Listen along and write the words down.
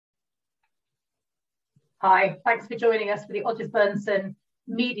Hi, thanks for joining us for the Odgers Berndsen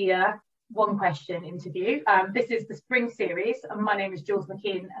Media One Question interview. This is the spring series, and my name is Jules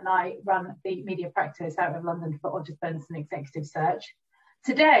McKean, and I run the media practice out of London for Odgers Berndsen Executive Search.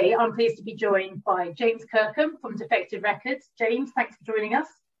 Today, I'm pleased to be joined by James Kirkham from Defected Records. James, thanks for joining us.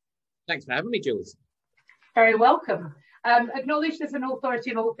 Thanks for having me, Jules. Very welcome. Acknowledged as an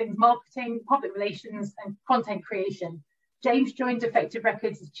authority on all things marketing, public relations, and content creation, James joined Defected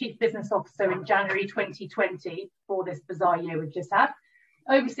Records as Chief Business Officer in January 2020 for this bizarre year we've just had,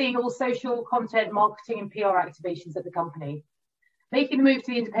 overseeing all social content, marketing, and PR activations at the company. Making the move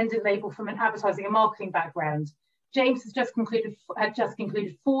to the independent label from an advertising and marketing background, James had just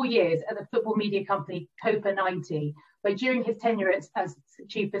concluded 4 years at the football media company Copa 90, where during his tenure as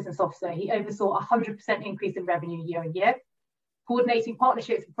Chief Business Officer, he oversaw a 100% increase in revenue year on year, coordinating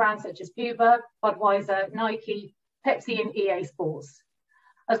partnerships with brands such as Uber, Budweiser, Nike, Pepsi and EA Sports.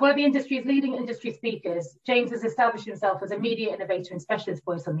 As one of the industry's leading industry speakers, James has established himself as a media innovator and specialist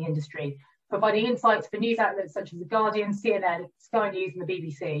voice on the industry, providing insights for news outlets such as The Guardian, CNN, Sky News and the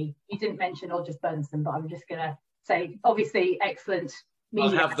BBC. You didn't mention Odgers Berndsen, but I'm just going to say, obviously, excellent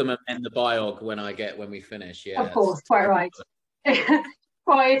media. I'll have them in the biog when we finish, yeah. Of course, quite right.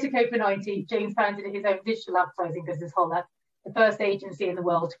 Prior to Copa 90, James founded his own digital advertising business, Holler, the first agency in the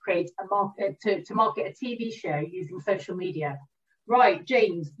world to create a market to market a TV show using social media. Right,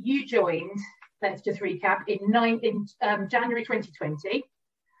 James, you joined, let's just recap, in January 2020,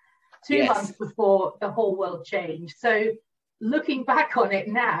 two months before the whole world changed. So looking back on it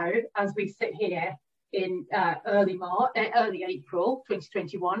now, as we sit here in early April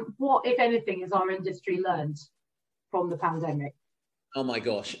 2021, what, if anything, has our industry learned from the pandemic? Oh my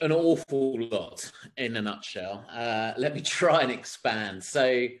gosh, an awful lot in a nutshell. Let me try and expand.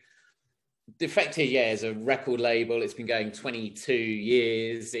 So Defected, is a record label. It's been going 22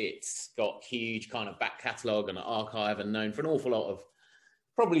 years. It's got huge kind of back catalogue and archive and known for an awful lot of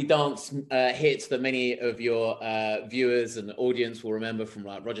probably dance hits that many of your viewers and audience will remember, from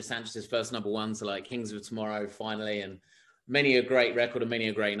like Roger Sanchez's first number one to like Kings of Tomorrow, Finally, and many a great record and many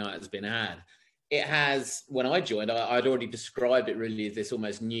a great night has been had. It has, when I joined, I'd already described it really as this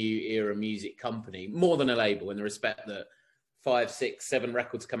almost new era music company, more than a label, in the respect that 5, 6, 7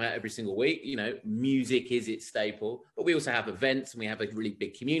 records come out every single week. You know, music is its staple, but we also have events and we have a really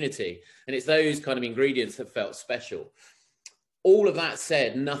big community. And it's those kind of ingredients that felt special. All of that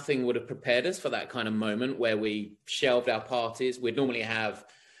said, nothing would have prepared us for that kind of moment where we shelved our parties. We'd normally have,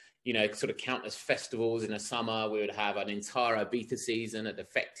 you know, sort of countless festivals in the summer. We would have an entire Ibiza season, a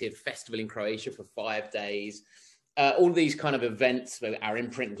Defected festival in Croatia for 5 days. All of these kind of events, our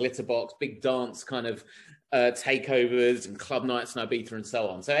imprint Glitterbox, big dance kind of takeovers and club nights in Ibiza and so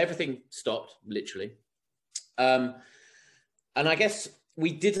on. So everything stopped, literally. And I guess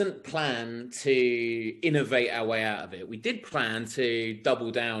we didn't plan to innovate our way out of it. We did plan to double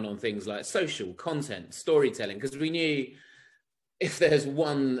down on things like social content, storytelling, because we knew if there's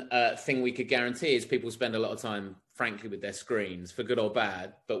one thing we could guarantee is people spend a lot of time, frankly, with their screens, for good or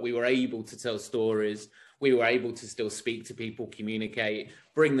bad, but we were able to tell stories. We were able to still speak to people, communicate,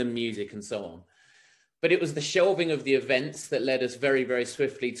 bring them music and so on. But it was the shelving of the events that led us very, very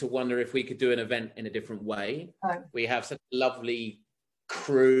swiftly to wonder if we could do an event in a different way. Right. We have such a lovely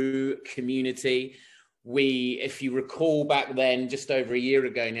crew, community. If you recall back then, just over a year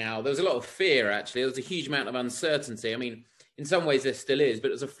ago now, there was a lot of fear, actually. There was a huge amount of uncertainty. I mean, in some ways there still is, but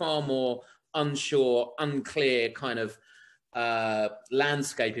it was a far more unsure, unclear kind of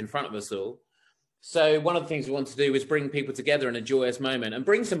landscape in front of us all. So one of the things we wanted to do was bring people together in a joyous moment and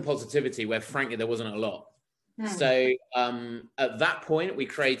bring some positivity where, frankly, there wasn't a lot. So at that point, we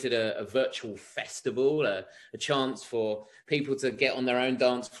created a virtual festival, a chance for people to get on their own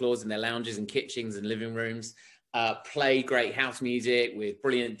dance floors in their lounges and kitchens and living rooms, play great house music with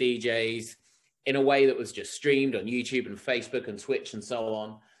brilliant DJs in a way that was just streamed on YouTube and Facebook and Twitch and so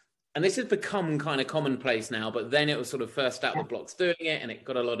on. And this has become kind of commonplace now, but then it was sort of first out the blocks doing it, and it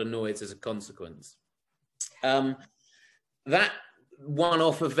got a lot of noise as a consequence. That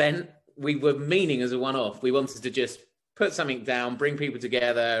one-off event, we were meaning as a one-off. We wanted to just put something down, bring people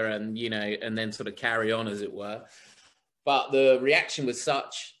together, and, you know, and then sort of carry on, as it were. But the reaction was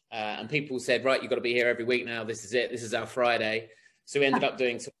such, and people said, right, you've got to be here every week now. This is it. This is our Friday. So we ended up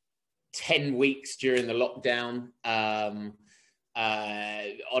doing 10 weeks during the lockdown.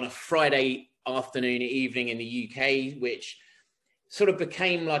 On a Friday afternoon, evening in the UK, which sort of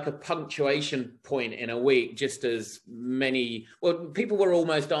became like a punctuation point in a week, just as many, well, people were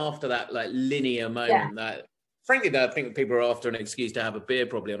almost after that like linear moment that frankly, though, I think people are after an excuse to have a beer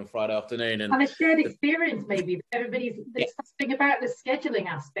probably on a Friday afternoon. And a shared experience, maybe. There's something about the scheduling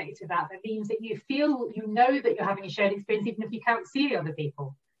aspect of that means that you feel, you know that you're having a shared experience, even if you can't see other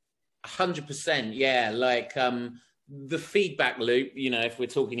people. 100%, yeah. Like the feedback loop, you know, if we're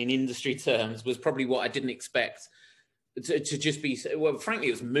talking in industry terms, was probably what I didn't expect to just be. Well, frankly,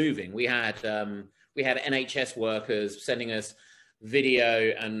 it was moving. We had NHS workers sending us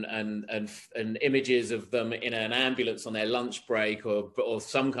video and images of them in an ambulance on their lunch break or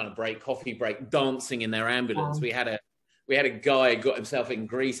some kind of break, coffee break, dancing in their ambulance. Wow. We had a guy who got himself in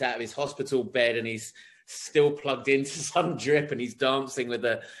Greece out of his hospital bed, and he's still plugged into some drip, and he's dancing with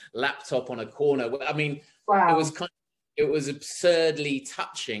a laptop on a corner. I mean, wow. It was absurdly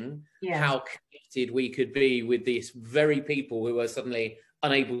touching how connected we could be with these very people who were suddenly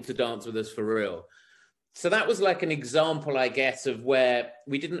unable to dance with us for real. So that was like an example, I guess, of where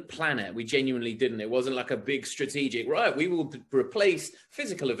we didn't plan it. We genuinely didn't. It wasn't like a big strategic, right, we will replace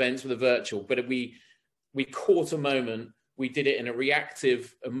physical events with a virtual, but we caught a moment. We did it in a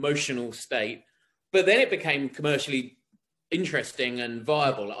reactive, emotional state, but then it became commercially interesting and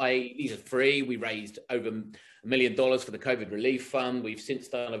viable. These are free. We raised over $1 million for the COVID Relief Fund. We've since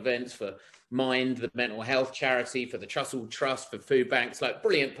done events for Mind, the mental health charity, for the Trussell Trust, for food banks, like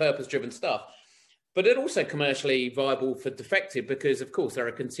brilliant purpose-driven stuff. But it also commercially viable for Defected because, of course, they're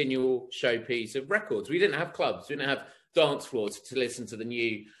a continual showpiece of records. We didn't have clubs. We didn't have dance floors to listen to the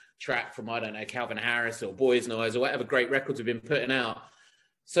new track from, I don't know, Calvin Harris or Boys Noise or whatever great records we've been putting out.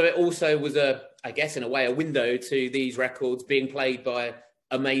 So it also was I guess, in a way, a window to these records being played by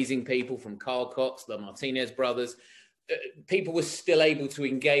amazing people from Carl Cox, the Martinez brothers. People were still able to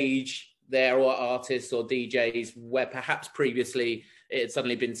engage their artists or DJs where perhaps previously it had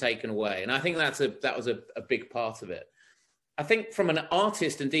suddenly been taken away. And I think that was a big part of it. I think from an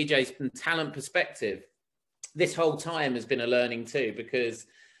artist and DJ and talent perspective, this whole time has been a learning too, because,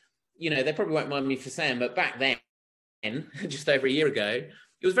 you know, they probably won't mind me for saying, but back then, just over a year ago,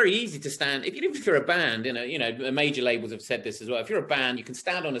 it was very easy to stand. Even if you're a band, you know, major labels have said this as well. If you're a band, you can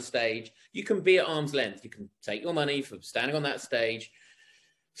stand on a stage, you can be at arm's length, you can take your money for standing on that stage.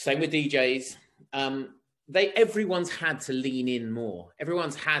 Same with DJs. Everyone's had to lean in more.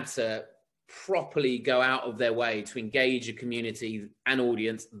 Everyone's had to properly go out of their way to engage a community and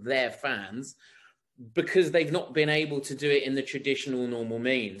audience, their fans, because they've not been able to do it in the traditional normal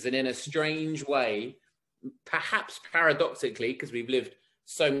means. And in a strange way, perhaps paradoxically, because we've lived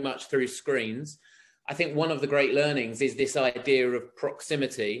so much through screens, I think one of the great learnings is this idea of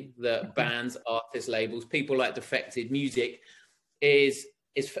proximity that bands, artists, labels, people like Defected, music is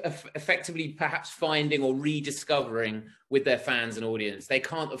effectively perhaps finding or rediscovering with their fans and audience. They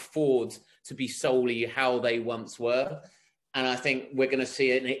can't afford to be solely how they once were. And I think we're going to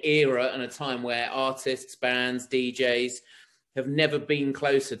see an era and a time where artists, bands, DJs have never been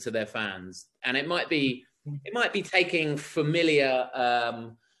closer to their fans. And it might be taking familiar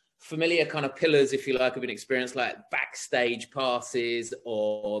kind of pillars, if you like, of an experience, like backstage passes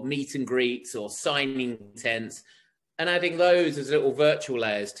or meet and greets or signing tents, and adding those as little virtual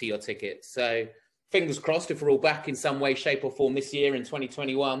layers to your tickets. So fingers crossed, if we're all back in some way, shape or form this year in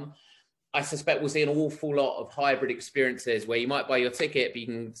 2021, I suspect we'll see an awful lot of hybrid experiences where you might buy your ticket, but you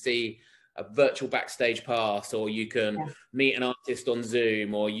can see a virtual backstage pass, or you can meet an artist on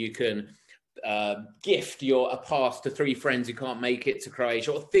Zoom, or you can gift a pass to 3 friends who can't make it to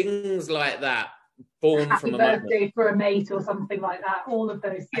Croatia, or things like that, born from a birthday moment. For a mate or something like that. All of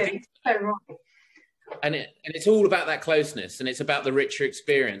those. Yeah, so right. And it's all about that closeness, and it's about the richer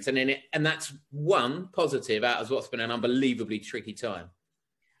experience, and that's one positive out of what's been an unbelievably tricky time.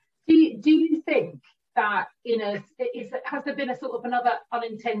 Do you think that has there been a sort of another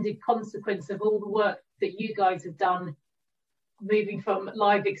unintended consequence of all the work that you guys have done, moving from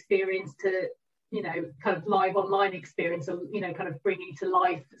live experience to, you know, kind of live online experience, or, you know, kind of bringing to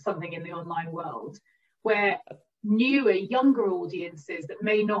life something in the online world, where newer, younger audiences that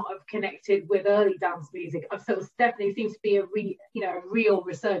may not have connected with early dance music, I've sort of definitely seems to be a real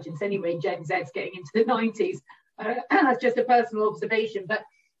resurgence anyway. Gen Z's getting into the 90s. That's just a personal observation, but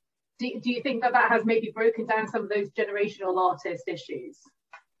do you think that has maybe broken down some of those generational artist issues?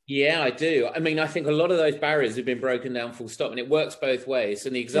 Yeah, I do. I mean, I think a lot of those barriers have been broken down full stop, and it works both ways.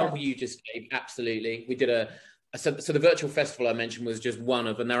 And the example you just gave, absolutely. We did so the virtual festival I mentioned was just one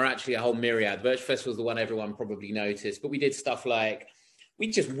of, and there are actually a whole myriad. Virtual festival is the one everyone probably noticed, but we did stuff like,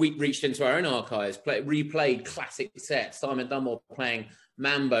 we reached into our own archives, replayed classic sets, Simon Dunmore playing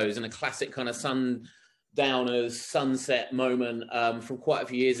Mambos and a classic kind of Sundowners sunset moment from quite a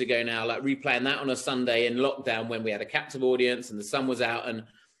few years ago now, like replaying that on a Sunday in lockdown when we had a captive audience and the sun was out, and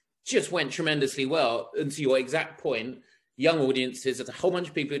just went tremendously well. And to your exact point, young audiences, there's a whole bunch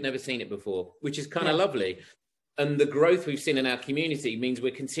of people who've never seen it before, which is kind of lovely. And the growth we've seen in our community means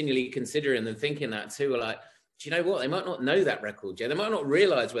we're continually considering and thinking that too. We're like, do you know what? They might not know that record, Jay. They might not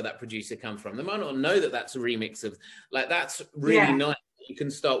realize where that producer come from. They might not know that that's a remix of, like, that's really nice. You can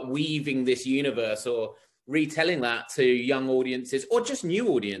start weaving this universe or retelling that to young audiences or just new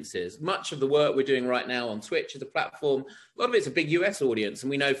audiences. Much of the work we're doing right now on Twitch as a platform, a lot of it's a big US audience. And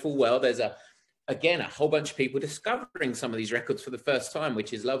we know full well there's a whole bunch of people discovering some of these records for the first time,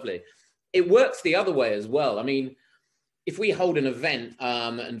 which is lovely. It works the other way as well. I mean, if we hold an event,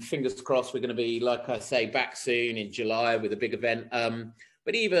 and fingers crossed, we're going to be, like I say, back soon in July with a big event.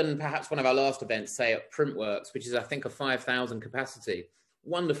 But even perhaps one of our last events, say at Printworks, which is, I think, a 5,000 capacity.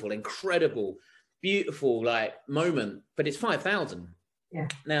 Wonderful, incredible, beautiful, like, moment, but it's 5,000. Yeah.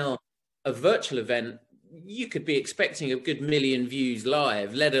 Now, a virtual event, you could be expecting a good million views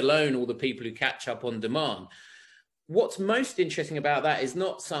live, let alone all the people who catch up on demand. What's most interesting about that is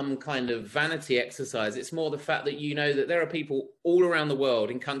not some kind of vanity exercise. It's more the fact that you know that there are people all around the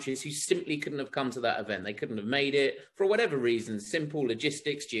world in countries who simply couldn't have come to that event. They couldn't have made it for whatever reason, simple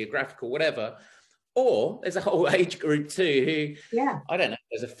logistics, geographical, whatever. Or there's a whole age group too who, I don't know,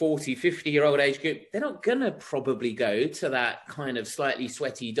 there's a 40, 50-year-old age group. They're not going to probably go to that kind of slightly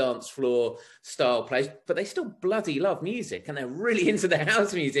sweaty dance floor style place, but they still bloody love music and they're really into their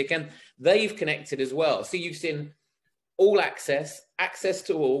house music and they've connected as well. So you've seen all access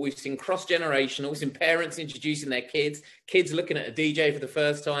to all. We've seen cross-generational. We've seen parents introducing their kids looking at a DJ for the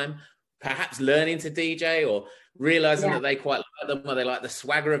first time, perhaps learning to DJ or realizing that they quite like them or they like the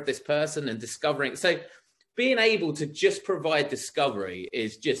swagger of this person and discovering. So being able to just provide discovery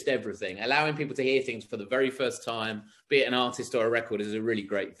is just everything. Allowing people to hear things for the very first time, be it an artist or a record, is a really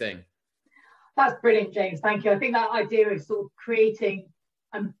great thing. That's brilliant, James. Thank you. I think that idea of sort of creating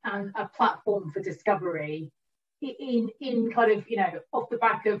a platform for discovery in kind of, you know, off the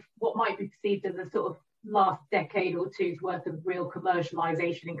back of what might be perceived as a sort of last decade or two's worth of real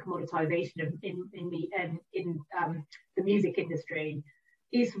commercialization and commoditization in the music industry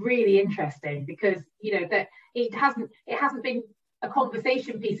is really interesting, because, you know, that it hasn't been a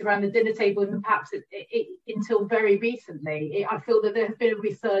conversation piece around the dinner table, and perhaps until very recently. I feel that there has been a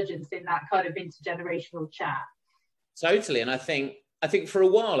resurgence in that kind of intergenerational chat. Totally. And I think for a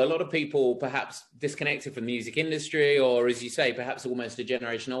while, a lot of people perhaps disconnected from the music industry, or as you say, perhaps almost a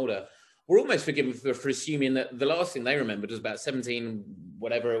generation older, were almost forgiven for assuming that the last thing they remembered was about 17,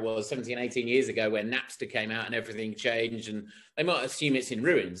 18 years ago, when Napster came out and everything changed, and they might assume it's in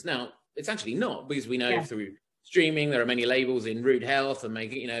ruins. Now, it's actually not, because we know through streaming, there are many labels in rude health, and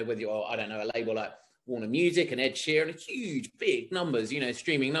make it, you know, whether you're, I don't know, a label like Warner Music and Ed Sheeran, huge, big numbers, you know,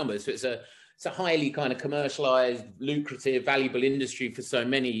 streaming numbers. So it's a highly kind of commercialized, lucrative, valuable industry for so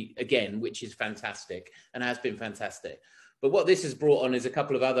many, again, which is fantastic and has been fantastic. But what this has brought on is a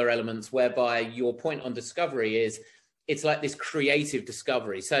couple of other elements, whereby your point on discovery is it's like this creative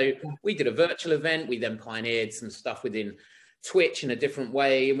discovery. So we did a virtual event. We then pioneered some stuff within Twitch in a different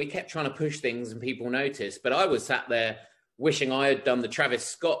way, and we kept trying to push things and people noticed. But I was sat there wishing I had done the Travis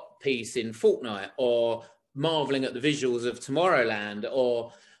Scott piece in Fortnite, or marveling at the visuals of Tomorrowland,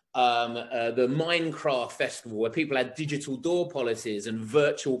 or the Minecraft festival where people had digital door policies and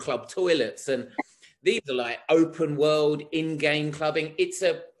virtual club toilets. And these are like open world in-game clubbing.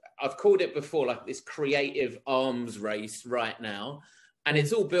 I've called it before, like this creative arms race right now. And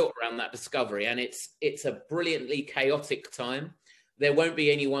it's all built around that discovery. And it's a brilliantly chaotic time. There won't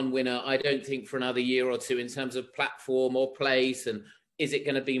be any one winner, I don't think, for another year or two in terms of platform or place. And is it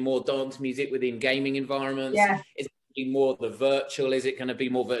going to be more dance music within gaming environments? Yeah. Is it going to be more the virtual? Is it going to be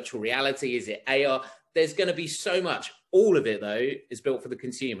more virtual reality? Is it AR? There's going to be so much. All of it, though, is built for the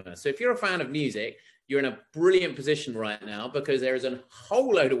consumer. So if you're a fan of music, you're in a brilliant position right now, because there is a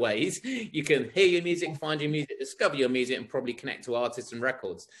whole load of ways you can hear your music, find your music, discover your music, and probably connect to artists and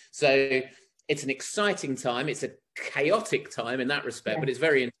records. So it's an exciting time. It's a chaotic time in that respect, but it's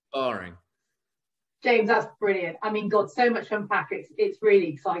very inspiring. James, that's brilliant. I mean, God, so much to unpack. It's really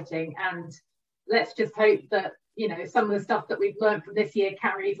exciting. And let's just hope that, you know, some of the stuff that we've learned from this year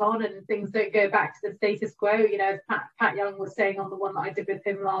carries on and things don't go back to the status quo. You know, as Pat Young was saying on the one that I did with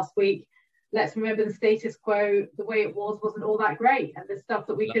him last week, let's remember the status quo, the way it wasn't all that great, and the stuff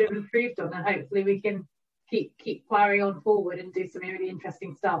that we could have improved on, and hopefully we can keep firing on forward and do some really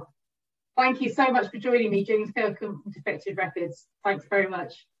interesting stuff. Thank you so much for joining me, James Kirkham from Defected Records. Thanks very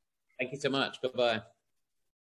much. Thank you so much. Bye-bye.